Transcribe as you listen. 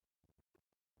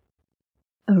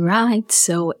Alright,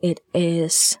 so it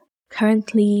is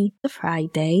currently a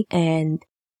Friday and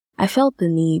I felt the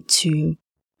need to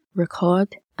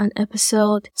record an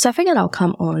episode. So I figured I'll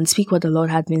come on, speak what the Lord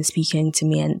had been speaking to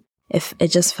me, and if it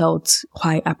just felt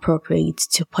quite appropriate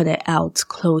to put it out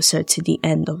closer to the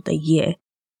end of the year.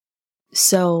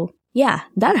 So yeah,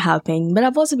 that happened, but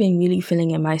I've also been really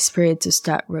feeling in my spirit to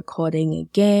start recording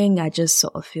again. I just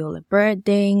sort of feel a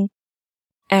burden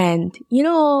and,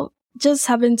 just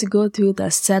having to go through the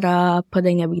setup,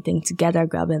 putting everything together,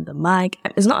 grabbing the mic.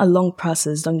 It's not a long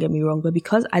process, don't get me wrong, but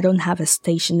because I don't have a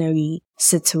stationary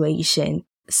situation,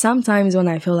 sometimes when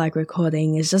I feel like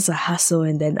recording, it's just a hassle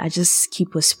and then I just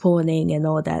keep postponing and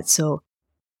all that. So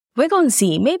we're going to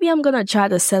see. Maybe I'm going to try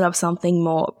to set up something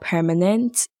more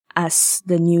permanent as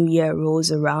the new year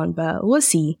rolls around, but we'll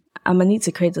see. I'm going to need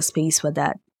to create a space for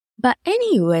that. But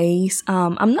anyways,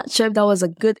 I'm not sure if that was a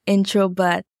good intro,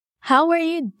 but how are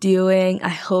you doing? I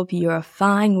hope you're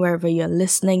fine wherever you're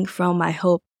listening from. I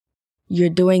hope you're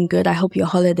doing good. I hope your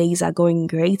holidays are going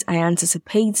great. I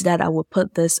anticipate that I will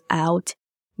put this out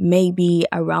maybe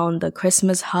around the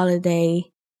Christmas holiday.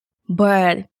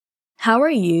 But how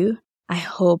are you? I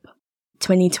hope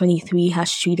 2023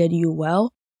 has treated you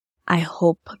well. I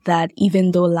hope that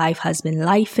even though life has been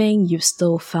lifing, you've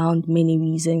still found many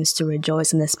reasons to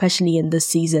rejoice, and especially in this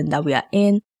season that we are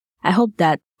in. I hope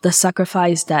that the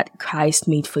sacrifice that Christ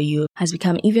made for you has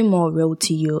become even more real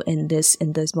to you in this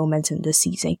moment, in this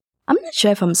season. I'm not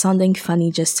sure if I'm sounding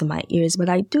funny just to my ears, but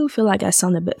I do feel like I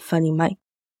sound a bit funny. My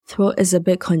throat is a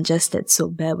bit congested, so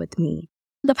bear with me.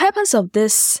 The purpose of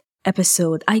this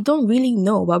episode, I don't really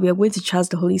know, but we are going to trust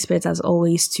the Holy Spirit as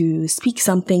always to speak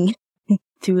something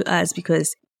through us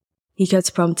because he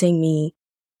kept prompting me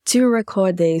to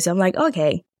record this. I'm like,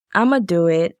 okay, I'm gonna do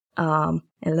it.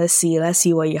 And let's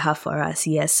see what you have for us.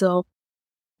 Yeah. So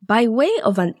by way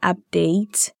of an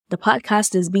update, the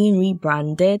podcast is being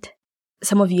rebranded.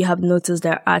 Some of you have noticed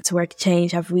their artwork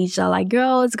change. I've reached out like,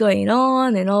 girl, what's going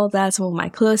on and all that. Some of my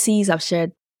closies I've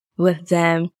shared with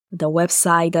them, the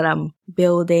website that I'm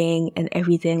building and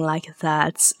everything like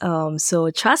that.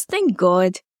 So trusting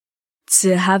God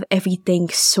to have everything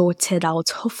sorted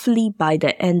out. Hopefully by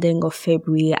the ending of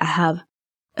February, I have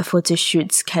a photo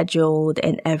shoot scheduled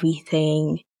and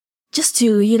everything, just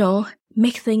to,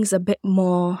 make things a bit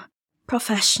more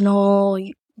professional,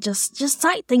 just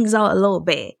tight things out a little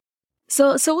bit.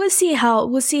 So we'll see how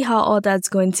all that's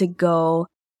going to go.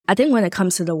 I think when it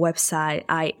comes to the website,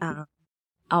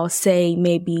 I'll say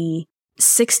maybe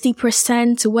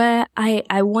 60% where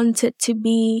I want it to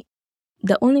be.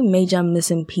 The only major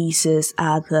missing pieces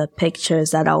are the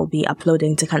pictures that I'll be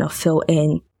uploading to kind of fill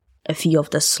in a few of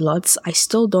the slots. I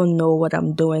still don't know what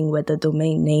I'm doing with the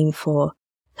domain name for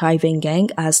Thriving Gang,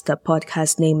 as the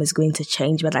podcast name is going to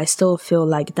change, but I still feel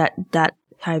like that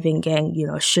Thriving Gang,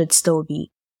 should still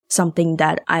be something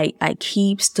that I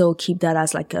keep that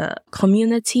as like a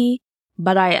community,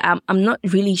 but I'm not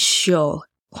really sure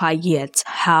quite yet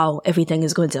how everything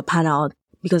is going to pan out,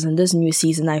 because in this new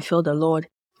season, I feel the Lord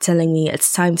telling me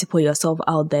it's time to put yourself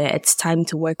out there. It's time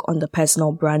to work on the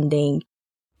personal branding.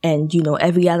 And,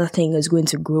 every other thing is going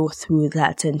to grow through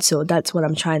that. And so that's what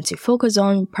I'm trying to focus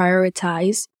on,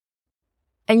 prioritize.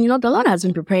 And, the Lord has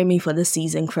been preparing me for this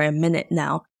season for a minute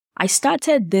now. I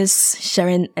started this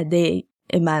sharing a day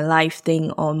in my life thing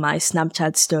on my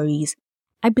Snapchat stories,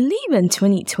 I believe in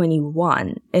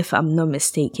 2021, if I'm not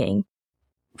mistaken.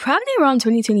 Probably around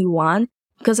 2021,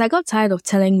 because I got tired of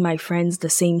telling my friends the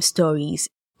same stories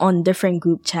on different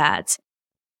group chats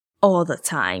all the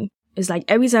time. It's like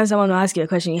every time someone will ask you a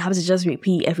question, you have to just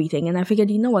repeat everything. And I figured,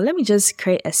 let me just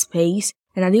create a space.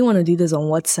 And I didn't want to do this on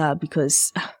WhatsApp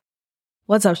because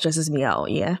WhatsApp stresses me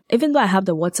out, yeah. Even though I have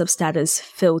the WhatsApp status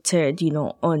filtered,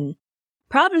 on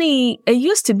probably, it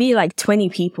used to be like 20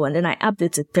 people and then I upped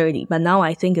it to 30. But now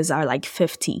I think it's like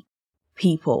 50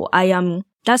 people.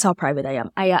 That's how private I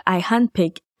am. I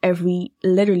handpick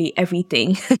literally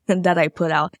everything that I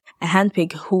put out. I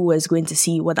handpick who is going to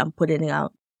see what I'm putting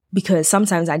out. Because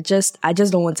sometimes I just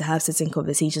don't want to have certain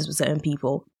conversations with certain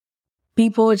people.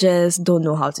 People just don't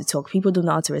know how to talk. People don't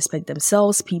know how to respect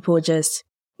themselves. People just,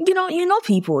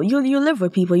 people. You live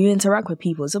with people. You interact with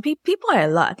people. So people are a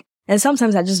lot. And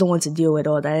sometimes I just don't want to deal with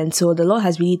all that. And so the Lord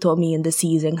has really taught me in this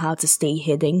season how to stay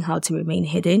hidden, how to remain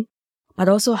hidden, but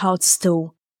also how to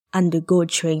still undergo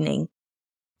training,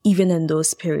 even in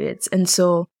those periods. And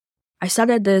so I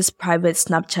started this private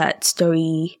Snapchat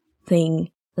story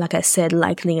thing, like I said,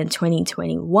 likely in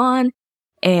 2021.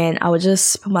 And I would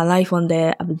just put my life on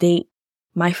there, update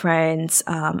my friends.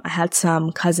 I had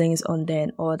some cousins on there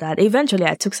and all that. Eventually,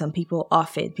 I took some people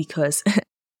off it because,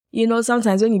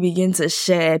 sometimes when you begin to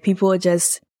share, people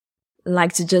just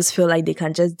like to just feel like they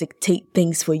can just dictate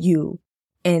things for you.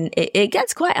 And it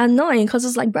gets quite annoying because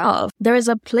it's like, bro, there is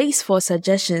a place for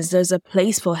suggestions. There's a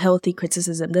place for healthy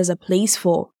criticism. There's a place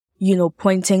for,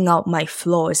 pointing out my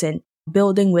flaws and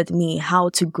building with me how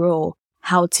to grow,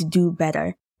 how to do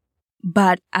better.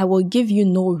 But I will give you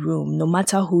no room, no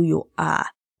matter who you are,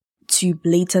 to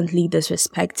blatantly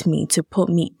disrespect me, to put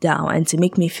me down, and to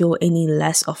make me feel any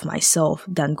less of myself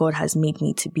than God has made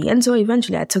me to be. And so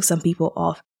eventually I took some people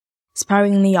off.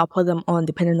 Sparingly, I'll put them on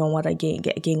depending on what I get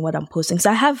what I'm posting. So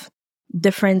I have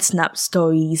different Snap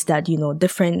stories that,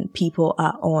 different people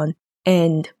are on.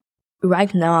 And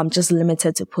right now I'm just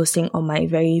limited to posting on my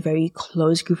very, very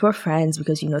close group of friends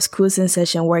because, school's in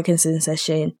session, working's in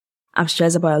session. I'm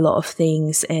stressed about a lot of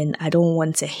things and I don't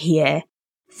want to hear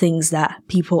things that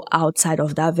people outside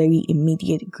of that very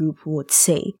immediate group would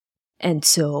say. And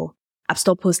so I've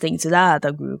stopped posting to that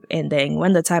other group. And then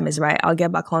when the time is right, I'll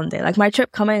get back on there. Like my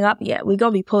trip coming up, we're going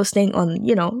to be posting on,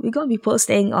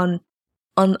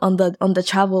 on the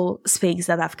travel space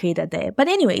that I've created there. But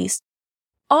anyways,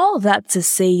 all that to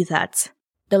say that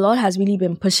the Lord has really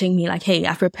been pushing me like, hey,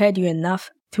 I've prepared you enough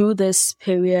through this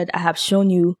period. I have shown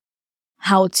you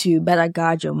how to better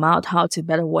guard your mouth, how to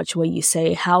better watch what you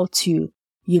say, how to,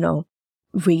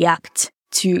 react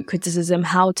to criticism,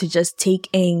 how to just take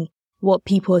in what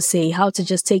people say, how to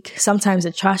just take sometimes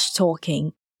the trash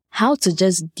talking, how to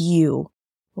just deal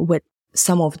with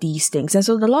some of these things. And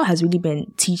so the Lord has really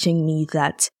been teaching me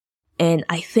that. And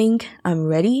I think I'm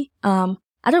ready. I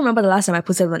don't remember the last time I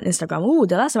posted on Instagram.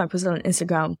 The last time I posted on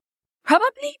Instagram,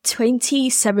 probably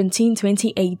 2017,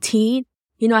 2018.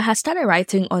 I had started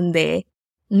writing on there.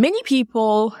 Many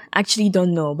people actually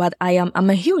don't know, but I'm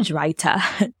a huge writer.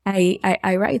 I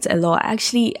write a lot.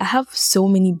 Actually, I have so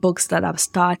many books that I've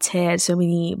started, so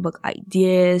many book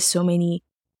ideas,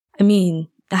 I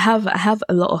have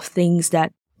a lot of things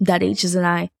that H's and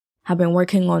I have been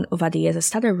working on over the years. I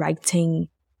started writing,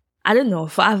 I don't know,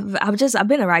 I've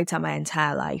been a writer my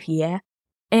entire life, yeah.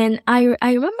 And I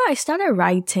remember I started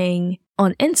writing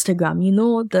on Instagram,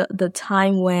 the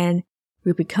time when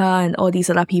Rupika and all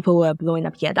these other people were blowing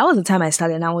up. Yeah, that was the time I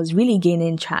started and I was really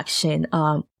gaining traction.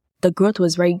 The growth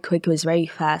was very quick, it was very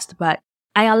fast, but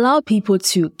I allowed people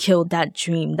to kill that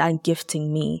dream, that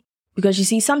gifting me. Because you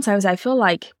see, sometimes I feel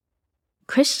like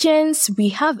Christians, we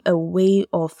have a way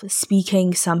of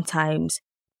speaking sometimes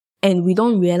and we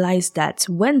don't realize that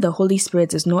when the Holy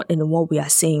Spirit is not in what we are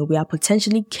saying, we are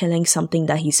potentially killing something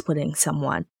that He's put in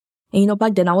someone. And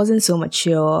back then I wasn't so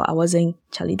mature.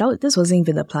 This wasn't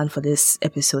even the plan for this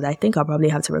episode. I think I'll probably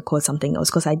have to record something else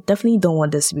because I definitely don't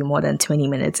want this to be more than 20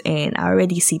 minutes. And I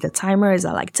already see the timer is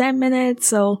at like 10 minutes.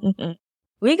 So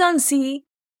we're gonna see.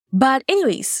 But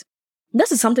anyways,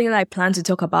 this is something that I plan to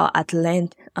talk about at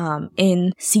length,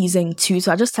 in season 2.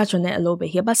 So I'll just touch on it a little bit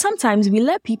here. But sometimes we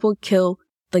let people kill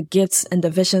the gifts and the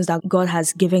visions that God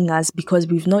has given us because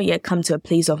we've not yet come to a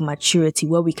place of maturity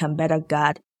where we can better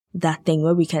guard that thing,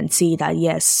 where we can say that,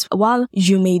 yes, while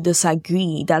you may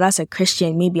disagree that as a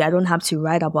Christian, maybe I don't have to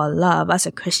write about love. As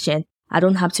a Christian, I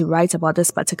don't have to write about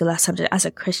this particular subject. As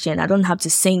a Christian, I don't have to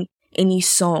sing any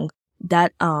song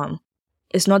that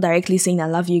is not directly saying I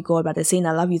love you, God, but it's saying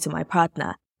I love you to my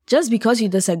partner. Just because you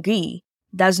disagree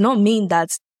does not mean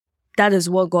that is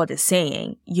what God is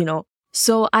saying,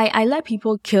 So I let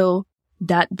people kill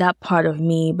that part of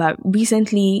me. But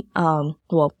recently,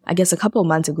 I guess a couple of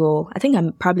months ago, I think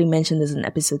I probably mentioned this in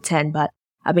episode 10, but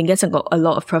I've been getting a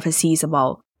lot of prophecies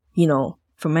about,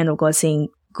 from men of God saying,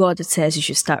 God says you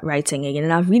should start writing again.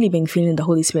 And I've really been feeling the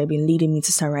Holy Spirit been leading me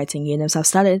to start writing again. And so I've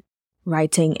started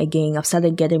writing again. I've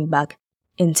started getting back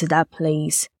into that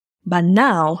place. But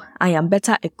now I am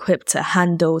better equipped to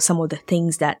handle some of the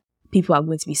things that people are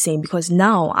going to be saying because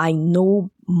now I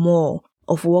know more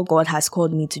of what God has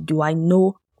called me to do. I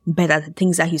know better the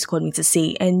things that He's called me to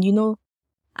say. And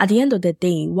at the end of the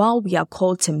day, while we are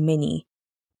called to many,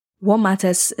 what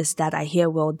matters is that I hear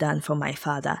well done from my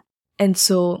Father. And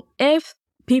so if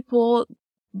people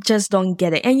just don't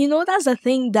get it, and that's the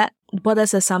thing that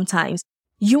bothers us sometimes.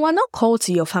 You are not called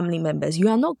to your family members. You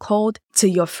are not called to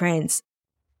your friends.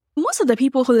 Most of the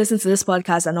people who listen to this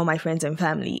podcast are not my friends and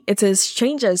family. It is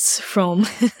strangers from,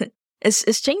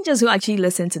 it's strangers who actually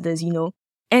listen to this,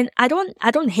 And I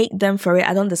don't hate them for it.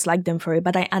 I don't dislike them for it,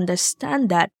 but I understand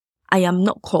that I am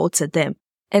not called to them.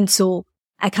 And so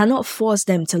I cannot force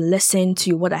them to listen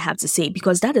to what I have to say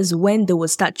because that is when they will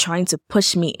start trying to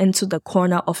push me into the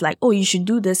corner of like, oh, you should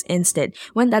do this instead,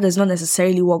 when that is not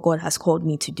necessarily what God has called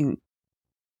me to do.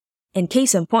 And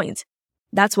case in point,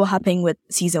 that's what happened with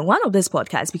season 1 of this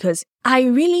podcast because I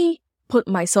really put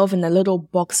myself in a little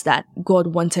box that God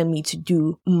wanted me to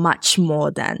do much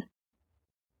more than.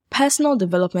 personal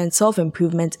development,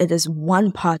 self-improvement, it is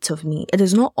one part of me. It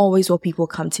is not always what people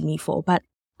come to me for, but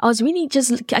I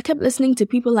kept listening to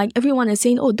people, like everyone is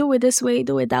saying, oh, do it this way,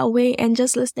 do it that way, and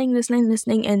just listening,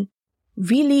 and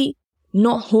really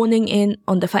not honing in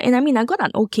on the fact. And I mean, I got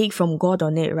an okay from God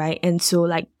on it, right? And so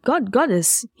like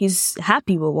he's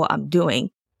happy with what I'm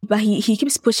doing. But he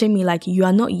keeps pushing me like, you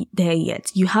are not there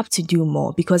yet. You have to do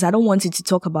more, because I don't want you to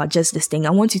talk about just this thing. I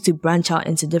want you to branch out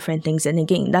into different things. And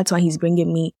again, that's why he's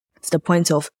bringing me to the point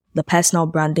of the personal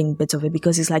branding bit of it,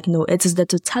 because he's like, no, it is the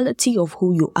totality of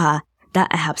who you are that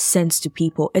I have sent to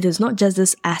people. It is not just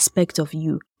this aspect of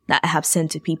you that I have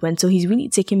sent to people. And so he's really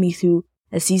taking me through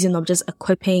a season of just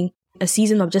equipping, a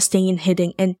season of just staying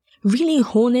hidden and really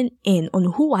honing in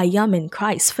on who I am in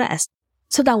Christ first,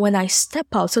 so that when I step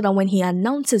out, so that when he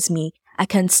announces me, I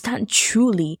can stand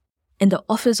truly in the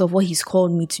office of what he's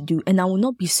called me to do, and I will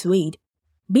not be swayed.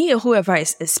 Be it whoever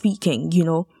is speaking,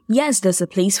 yes, there's a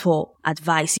place for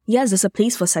advice. Yes, there's a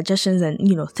place for suggestions and,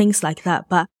 things like that.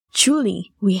 But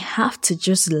truly, we have to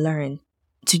just learn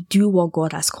to do what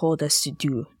God has called us to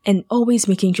do, and always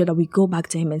making sure that we go back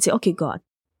to him and say, okay, God,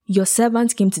 your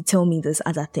servant came to tell me this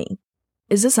other thing.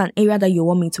 Is this an area that you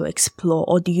want me to explore,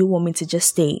 or do you want me to just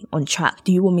stay on track?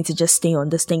 Do you want me to just stay on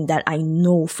this thing that I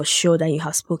know for sure that you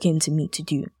have spoken to me to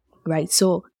do? Right?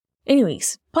 So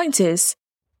anyways, point is,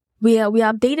 we are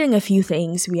updating a few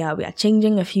things. We are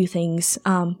changing a few things.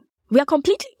 We are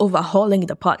completely overhauling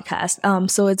the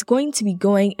podcast. So it's going to be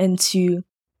going into,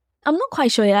 I'm not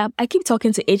quite sure yet. I keep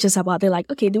talking to HS about it. Like,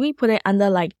 okay, do we put it under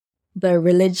like the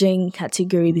religion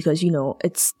category? Because,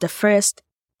 it's the first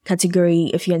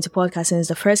category. If you're into podcasting, it's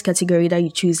the first category that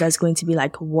you choose that's going to be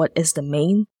like, what is the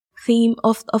main theme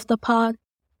of the pod?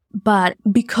 But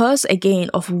because again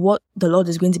of what the Lord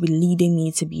is going to be leading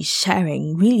me to be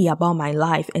sharing really about my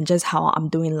life and just how I'm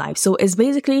doing life. So it's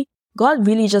basically, God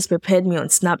really just prepared me on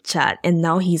Snapchat, and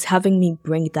now he's having me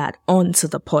bring that onto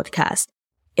the podcast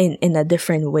in a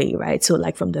different way, right? So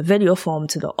like from the video form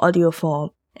to the audio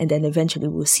form, and then eventually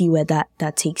we'll see where that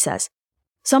takes us.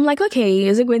 So I'm like, okay,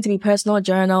 is it going to be personal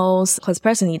journals? Because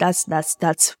personally, that's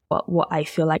what I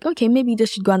feel like. Okay, maybe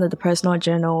this should go under the personal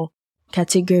journal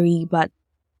category, but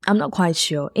I'm not quite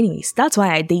sure. Anyways, that's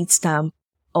why I date stamp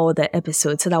all the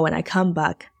episodes, so that when I come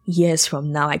back years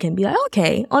from now, I can be like,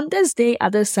 okay, on this day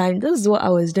at this time, this is what I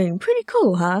was doing. Pretty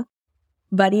cool, huh?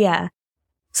 But yeah,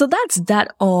 so that's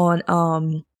that on,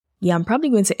 I'm probably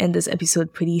going to end this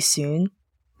episode pretty soon.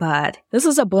 But this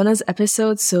is a bonus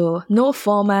episode, so no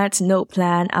format, no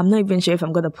plan. I'm not even sure if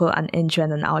I'm going to put an intro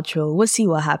and an outro. We'll see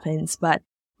what happens. But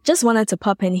just wanted to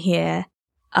pop in here,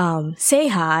 say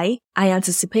hi. I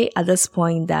anticipate at this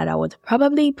point that I would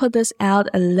probably put this out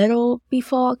a little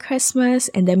before Christmas,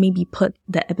 and then maybe put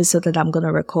the episode that I'm going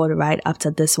to record right after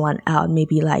this one out,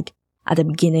 maybe like at the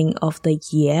beginning of the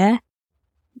year.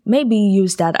 Maybe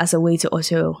use that as a way to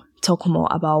also talk more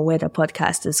about where the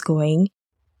podcast is going.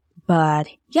 But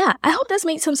yeah, I hope this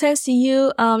made some sense to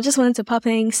you. Just wanted to pop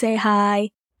in, say hi,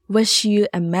 wish you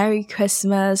a Merry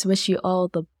Christmas, wish you all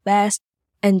the best,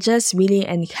 and just really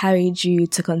encourage you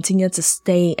to continue to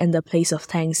stay in the place of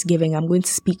Thanksgiving. I'm going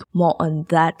to speak more on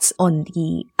that on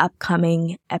the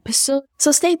upcoming episode.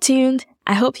 So stay tuned.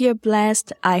 I hope you're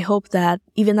blessed. I hope that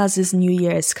even as this new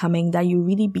year is coming, that you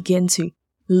really begin to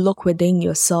look within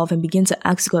yourself and begin to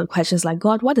ask God questions like,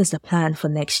 God, what is the plan for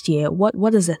next year?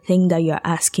 What is the thing that you're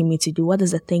asking me to do? What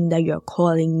is the thing that you're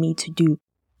calling me to do?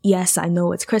 Yes, I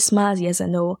know it's Christmas. Yes, I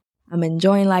know I'm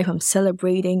enjoying life. I'm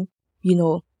celebrating,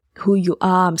 who you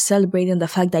are. I'm celebrating the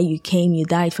fact that you came, you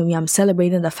died for me. I'm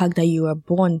celebrating the fact that you were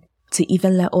born to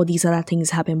even let all these other things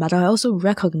happen. But I also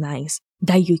recognize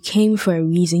that you came for a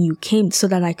reason. You came so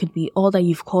that I could be all that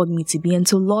you've called me to be. And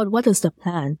so, Lord, what is the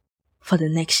plan for the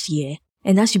next year?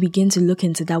 And as you begin to look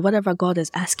into that, whatever God is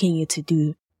asking you to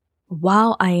do,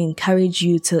 while I encourage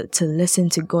you to listen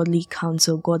to godly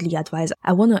counsel, godly advice,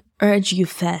 I want to urge you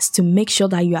first to make sure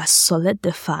that you are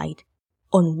solidified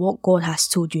on what God has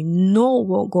told you. Know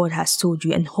what God has told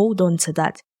you and hold on to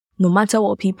that. No matter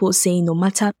what people say, no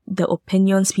matter the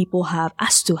opinions people have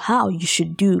as to how you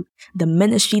should do the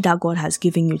ministry that God has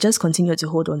given you, just continue to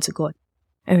hold on to God.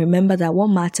 And remember that what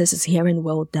matters is hearing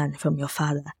well done from your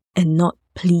Father and not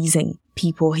pleasing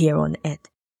people here on earth.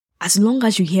 As long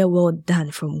as you hear well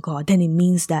done from God, then it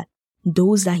means that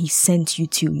those that he sent you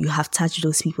to, you have touched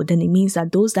those people. Then it means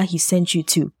that those that he sent you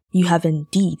to, you have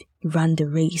indeed run the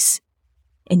race.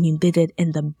 And you did it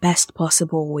in the best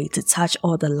possible way to touch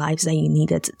all the lives that you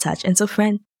needed to touch. And so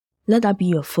friend, let that be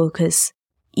your focus.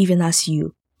 Even as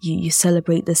you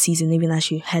celebrate the season, even as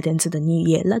you head into the new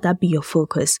year, let that be your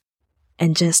focus.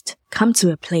 And just come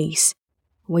to a place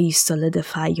where you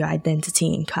solidify your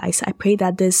identity in Christ. I pray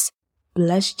that this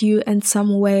blessed you in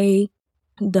some way.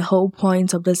 The whole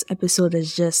point of this episode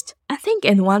is just, I think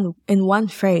in one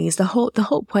phrase, the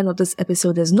whole point of this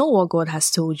episode is know what God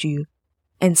has told you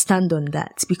and stand on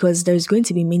that, because there's going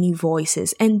to be many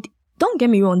voices. And don't get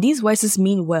me wrong, these voices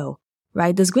mean well,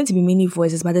 right? There's going to be many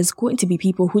voices, but there's going to be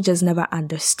people who just never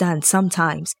understand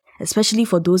sometimes, especially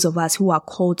for those of us who are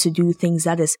called to do things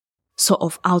that is sort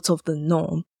of out of the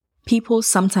norm. People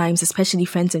sometimes, especially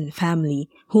friends and family,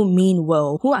 who mean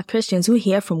well, who are Christians, who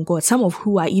hear from God, some of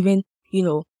who are even,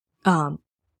 who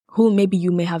maybe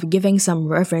you may have given some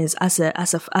reverence as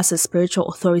a spiritual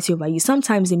authority over you.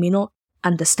 Sometimes they may not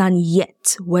understand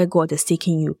yet where God is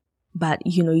taking you. But,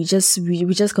 we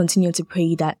just continue to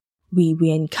pray that we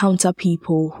encounter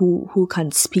people who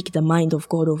can speak the mind of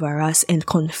God over us and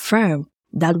confirm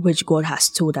that which God has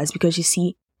told us. Because you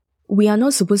see, we are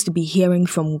not supposed to be hearing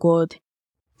from God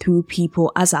through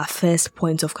people as our first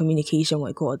point of communication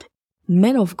with God.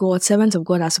 Men of God, servants of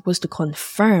God are supposed to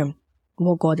confirm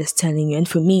what God is telling you. And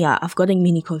for me, I've gotten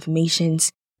many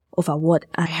confirmations over what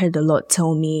I heard the Lord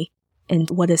tell me and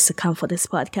what is to come for this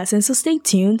podcast. And so stay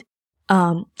tuned.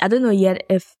 I don't know yet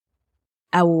if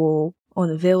I will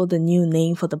unveil the new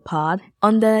name for the pod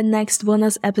on the next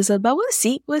bonus episode, but we'll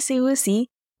see.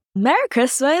 Merry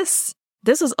Christmas!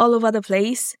 This was all over the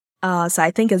place. So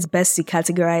I think it's best to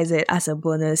categorize it as a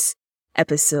bonus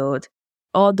episode.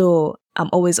 Although I'm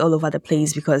always all over the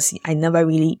place because I never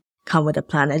really come with a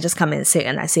plan. I just come and sit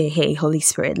and I say, hey, Holy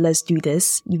Spirit, let's do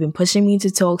this. You've been pushing me to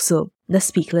talk, so let's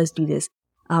speak, let's do this.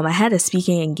 I had a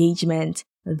speaking engagement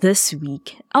this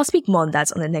week. I'll speak more on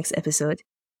that on the next episode.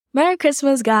 Merry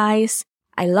Christmas, guys.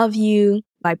 I love you.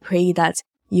 I pray that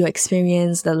you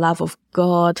experience the love of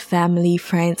God, family,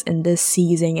 friends in this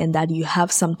season, and that you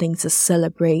have something to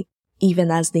celebrate even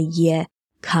as the year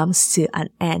comes to an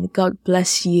end. God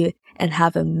bless you and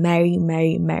have a merry,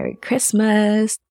 merry, merry Christmas.